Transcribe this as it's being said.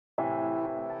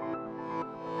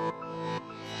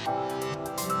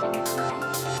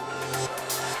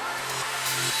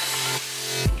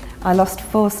I lost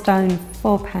 4 stone,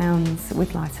 4 pounds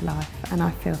with LighterLife, and I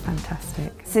feel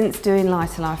fantastic. Since doing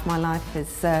LighterLife, my life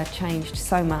has changed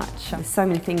so much. There's so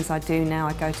many things I do now.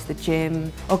 I go to the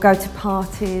gym or go to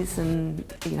parties and,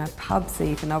 pubs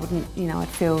even. I wouldn't, I'd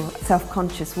feel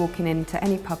self-conscious walking into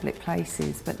any public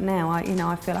places, but now I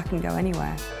feel I can go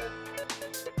anywhere.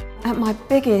 At my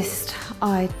biggest,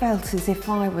 I felt as if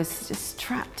I was just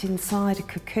trapped inside a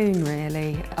cocoon,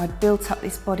 really. I'd built up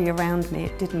this body around me.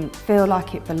 It didn't feel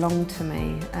like it belonged to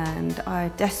me, and I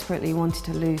desperately wanted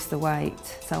to lose the weight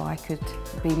so I could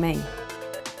be me.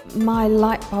 My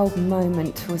light bulb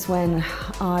moment was when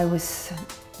I was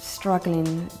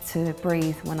struggling to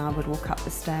breathe when I would walk up the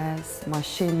stairs. My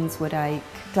shins would ache.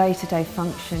 Day-to-day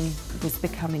function was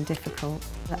becoming difficult.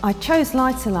 I chose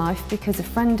LighterLife because a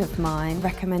friend of mine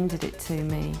recommended it to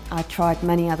me. I tried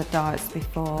many other diets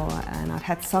before and I'd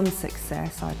had some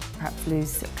success. I'd perhaps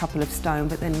lose a couple of stone,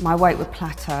 but then my weight would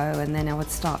plateau and then I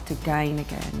would start to gain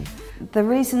again. The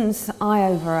reasons I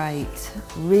overate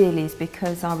really is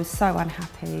because I was so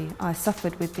unhappy. I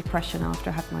suffered with depression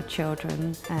after I had my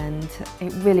children and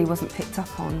it really wasn't picked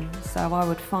up on, so I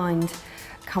would find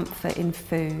comfort in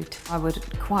food. I would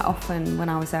quite often, when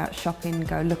I was out shopping,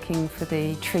 go looking for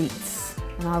the treats,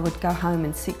 and I would go home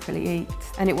and secretly eat.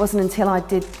 And it wasn't until I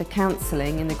did the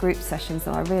counselling in the group sessions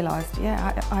that I realised,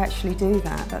 yeah, I actually do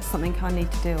that. That's something I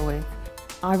need to deal with.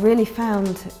 I really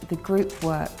found the group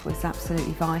work was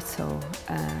absolutely vital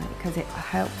because it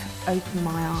helped open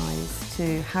my eyes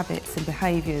to habits and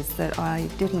behaviours that I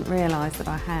didn't realise that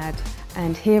I had.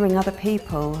 And hearing other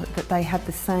people that they had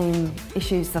the same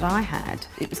issues that I had,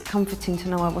 it was comforting to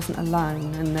know I wasn't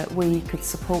alone and that we could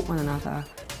support one another.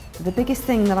 The biggest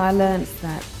thing that I learned is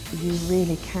that you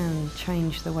really can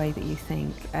change the way that you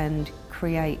think and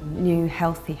create new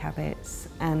healthy habits,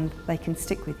 and they can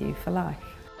stick with you for life.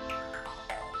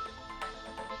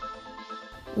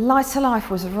 LighterLife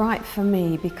was right for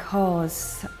me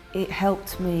because it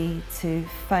helped me to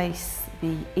face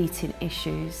the eating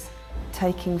issues,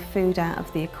 taking food out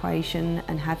of the equation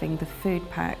and having the food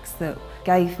packs that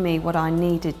gave me what I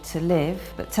needed to live,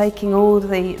 but taking all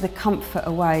the comfort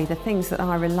away, the things that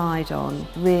I relied on,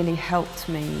 really helped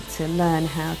me to learn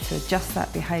how to adjust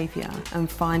that behaviour and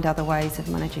find other ways of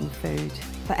managing food.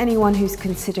 For anyone who's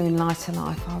considering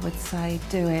LighterLife, I would say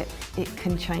do it. It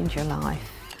can change your life.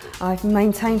 I've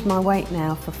maintained my weight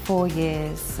now for 4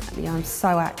 years. I'm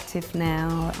so active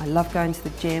now. I love going to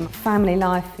the gym. Family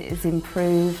life is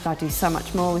improved. I do so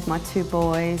much more with my 2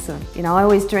 boys. I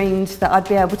always dreamed that I'd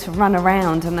be able to run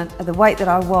around, and at the weight that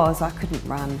I was, I couldn't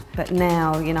run. But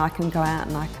now, I can go out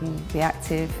and I can be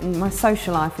active. In my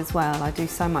social life as well, I do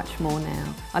so much more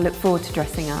now. I look forward to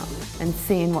dressing up and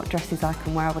seeing what dresses I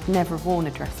can wear. I would never have worn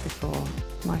a dress before.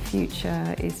 My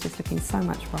future is just looking so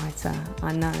much brighter.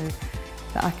 I know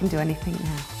that I can do anything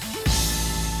now.